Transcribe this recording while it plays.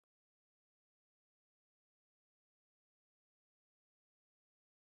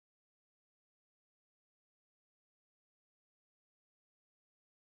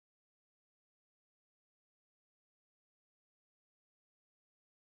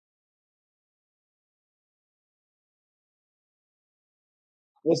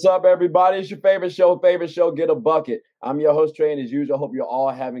What's up, everybody? It's your favorite show, Get a Bucket. I'm your host, Trey, and as usual, I hope you're all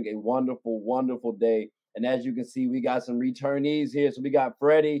having a wonderful, wonderful day. And as you can see, we got some returnees here. So we got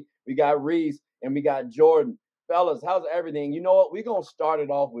Freddie, we got Reese, and we got Jordan. Fellas, how's everything? You know what? We're going to start it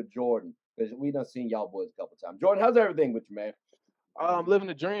off with Jordan because we done seen y'all boys a couple times. Jordan, how's everything with you, man? I'm living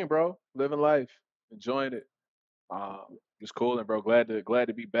the dream, bro. Living life, enjoying it. Just cool and bro. Glad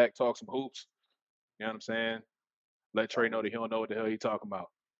to be back. Talk some hoops. You know what I'm saying? Let Trey know that he don't know what the hell he talking about.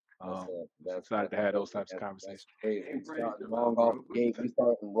 That's excited to have those types of conversations. Hey, we starting wrong off the gate. We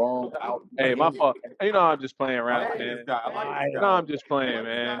starting wrong out. Hey, my fault. You know I'm just playing around, man. You know I'm just playing,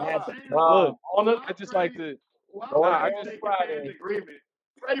 man. Look, I just like to. I just Friday.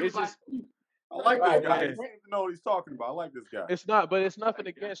 It's just. I like this guy. He doesn't know what he's talking about. I like this guy. It's nothing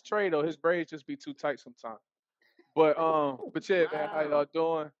against Trey though. His braids just be too tight sometimes. But yeah, man, how y'all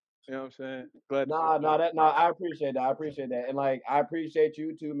doing? You know what I'm saying? Glad. I appreciate that. I appreciate that. And like I appreciate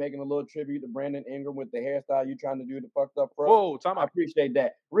you too making a little tribute to Brandon Ingram with the hairstyle you trying to do the fucked up front. Whoa, time out. I appreciate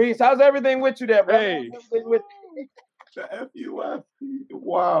that. Reese, how's everything with you there, bro? Hey. The FUF.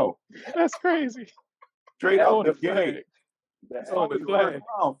 Wow. That's crazy. Straight out the flag. gate. That's on the flag.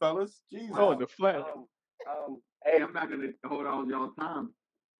 Wow, fellas. Jesus. On the flag. Hey, I'm not gonna hold all y'all's time.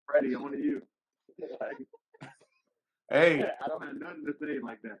 Freddie, on to you. Hey, I don't have nothing to say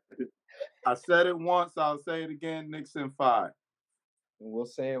like that. I said it once. I'll say it again. Knicks in 5. And we'll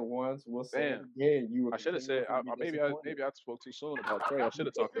say it once. We'll say Damn. it again. I should have said. Maybe I spoke too soon about Trey. I should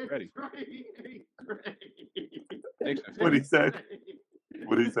have talked to Freddie. What he said?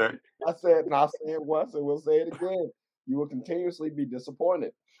 What he said? I said, and I'll say it once, and we'll say it again. You will continuously be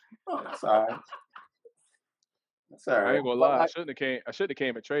disappointed. Oh, that's all right. That's all right. I ain't gonna lie. I should have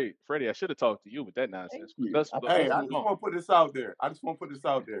came and trade Freddie. I should have talked to you with that nonsense. Hey, I just want to put this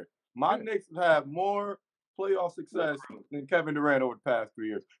out there. My Knicks have had more playoff success than Kevin Durant over the past 3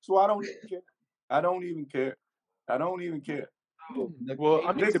 years. So I don't even care. I don't even care. Well,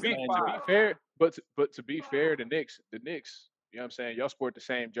 I mean, to be fair, but to be fair, the Knicks, you know what I'm saying? Y'all sport the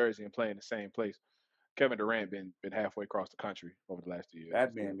same jersey and play in the same place. Kevin Durant been halfway across the country over the last 2 years.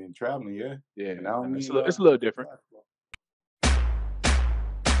 That man been traveling, yeah. Yeah, it's a little different.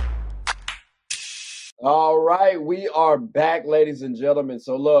 All right, we are back, ladies and gentlemen.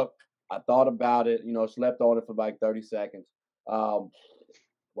 So look, I thought about it, slept on it for like 30 seconds. What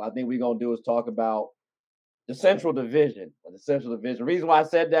I think we're going to do is talk about the Central Division. The reason why I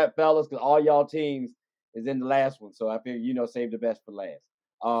said that, fellas, because all y'all teams is in the last one. So I figure, save the best for last.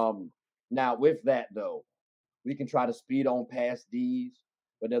 Now, with that, though, we can try to speed on past these,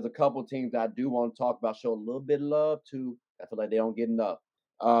 but there's a couple teams I do want to talk about, show a little bit of love to. I feel like they don't get enough.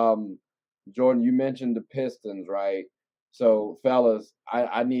 Jordan, you mentioned the Pistons, right? So, fellas,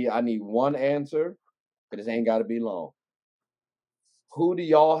 I need one answer, but this ain't got to be long. Who do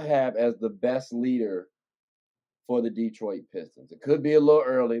y'all have as the best leader for the Detroit Pistons? It could be a little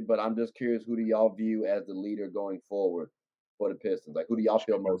early, but I'm just curious, who do y'all view as the leader going forward for the Pistons? Like, who do y'all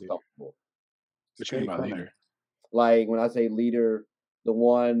feel most comfortable? What you mean by leader? Like, when I say leader, the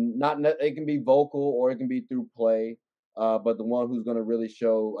one, it can be vocal or it can be through play, but the one who's going to really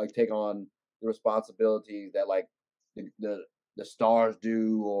show, like, take on the responsibilities that, like, the stars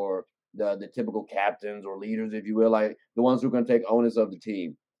do, or the typical captains or leaders, if you will, like, the ones who are going to take onus of the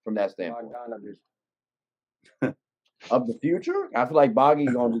team from that standpoint. Of the future? I feel like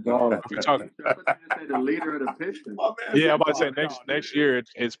Boggy's going to be gone. You're talking the leader of the Pistons. Yeah, I'm about to say next year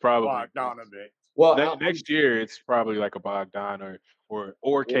it's probably Bogdanovich. Well, next year it's probably like a Bogdan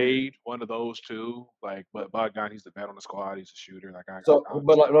or Cade, one of those two. Like, but Bogdan, he's the vet on the squad. He's a shooter. Like,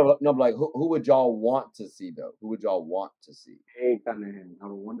 who would y'all want to see though? Who would y'all want to see?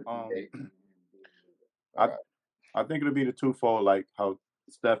 I think it'll be the twofold, like how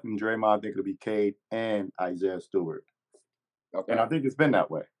Steph and Draymond. I think it'll be Cade and Isaiah Stewart. Okay. And I think it's been that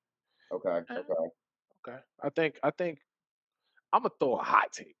way. Okay. I think I'm gonna throw a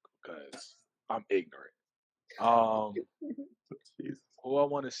hot take because I'm ignorant. Who I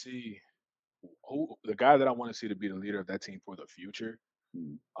want to see, the guy that I want to see to be the leader of that team for the future,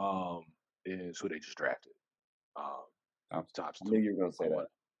 is who they just drafted. Thompson. I knew you were gonna say that.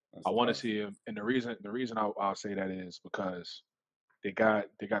 I want to see him, and the reason I'll say that is because they got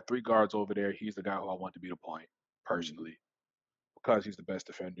 3 guards over there. He's the guy who I want to be the point personally, because he's the best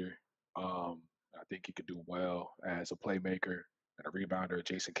defender. I think he could do well as a playmaker and a rebounder, a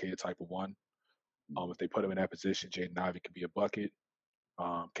Jason Kidd type of one. If they put him in that position, Jaden Ivey could be a bucket.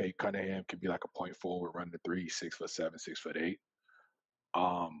 Kate Cunningham could be like a point forward, running the 3, 6'7", 6'8".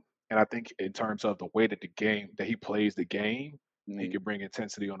 And I think in terms of the way that he plays the game, he can bring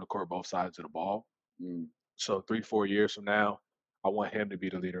intensity on the court, both sides of the ball. So 3-4 years from now, I want him to be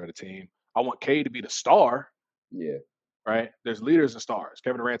the leader of the team. I want Cade to be the star, Yeah. right? There's leaders and stars.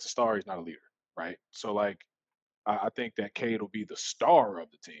 Kevin Durant's a star. He's not a leader, right? So, like, I think that Cade will be the star of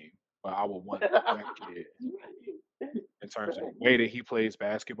the team, but I would want that kid in terms of the way that he plays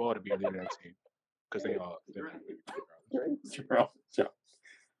basketball to be a leader of that team because they're not regardless.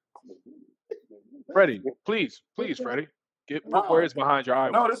 Freddie, please, Freddie, put words behind your eye.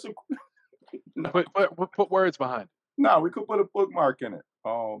 No, this is Put words behind it. No, we could put a bookmark in it.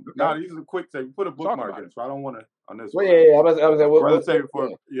 No, these are quick take. Put a bookmark in it. So I don't want to on this. Well, yeah. I was rather save it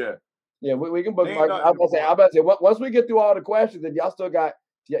for yeah. Yeah, we can bookmark. I'm about to say once we get through all the questions, if y'all still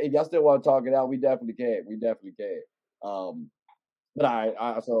want to talk it out, we definitely can. But all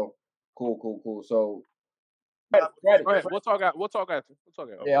right, so cool. So Freddie, we'll talk after.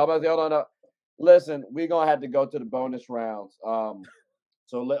 Yeah, I'm about to say, hold on. Listen, we're gonna have to go to the bonus rounds.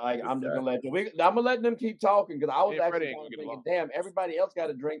 So I'm just gonna let you. I'm gonna let them keep talking because I was actually thinking, damn, everybody else got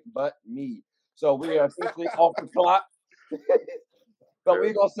a drink but me. So we are officially off the clock. But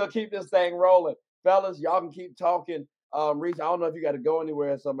we're gonna still keep this thing rolling, fellas. Y'all can keep talking. Reese, I don't know if you got to go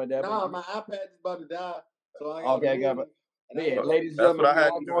anywhere or something like that. No, my iPad is about to die, so I got yeah, ladies and gentlemen,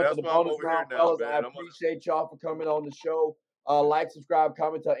 we're going to the bonus round, fellas. I appreciate y'all for coming on the show. Like, subscribe,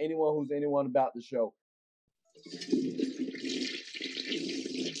 comment, tell anyone about the show.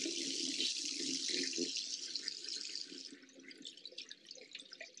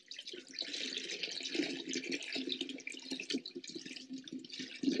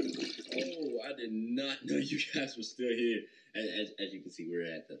 I did not know you guys were still here. As you can see, we're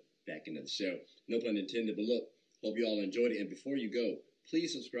at the back end of the show. No pun intended, but look, hope you all enjoyed it. And before you go,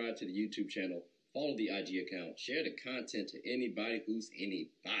 please subscribe to the YouTube channel, follow the IG account, share the content to anybody who's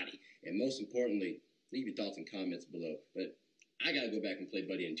anybody. And most importantly, leave your thoughts and comments below. But I got to go back and play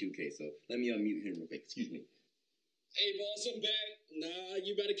Buddy in 2K, so let me unmute him real quick. Excuse me. Hey, boss, I'm back. Nah,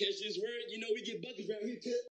 you better catch this word. You know we get buckets around here, too.